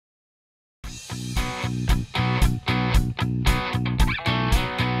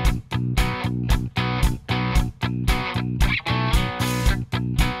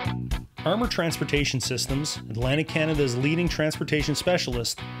Armour Transportation Systems, Atlantic Canada's leading transportation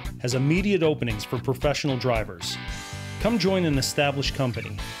specialist, has immediate openings for professional drivers. Come join an established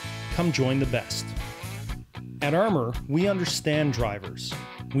company. Come join the best. At Armour, we understand drivers.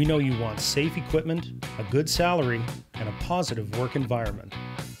 We know you want safe equipment, a good salary, and a positive work environment.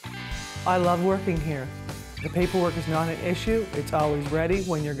 I love working here. The paperwork is not an issue. It's always ready.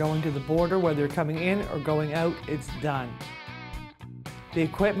 When you're going to the border, whether you're coming in or going out, it's done. The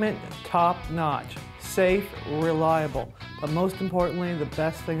equipment, top notch, safe, reliable. But most importantly, the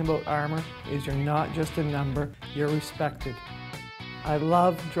best thing about Armour is you're not just a number, you're respected. I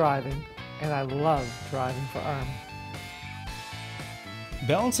love driving, and I love driving for Armour.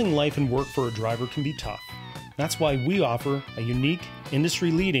 Balancing life and work for a driver can be tough. That's why we offer a unique,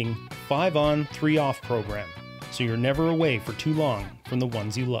 industry-leading 5-on, 3-off program, so you're never away for too long from the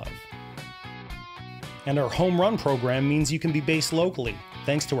ones you love. And our home run program means you can be based locally,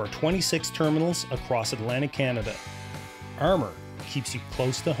 thanks to our 26 terminals across Atlantic Canada. Armour keeps you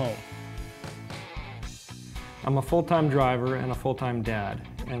close to home. I'm a full-time driver and a full-time dad,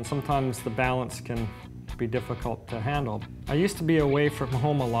 and sometimes the balance can be difficult to handle. I used to be away from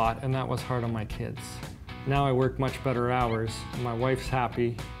home a lot, and that was hard on my kids. Now I work much better hours. My wife's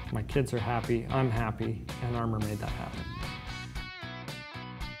happy, my kids are happy, I'm happy, and Armour made that happen.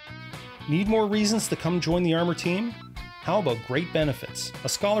 Need more reasons to come join the Armour team? How about great benefits, a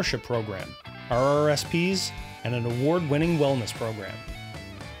scholarship program, RRSPs, and an award-winning wellness program?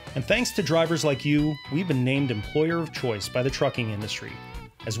 And thanks to drivers like you, we've been named Employer of Choice by the trucking industry,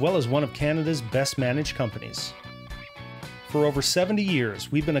 as well as one of Canada's best managed companies. For over 70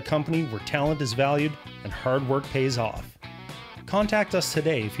 years, we've been a company where talent is valued and hard work pays off. Contact us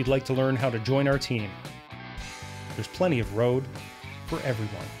today if you'd like to learn how to join our team. There's plenty of road for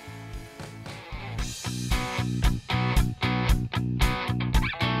everyone.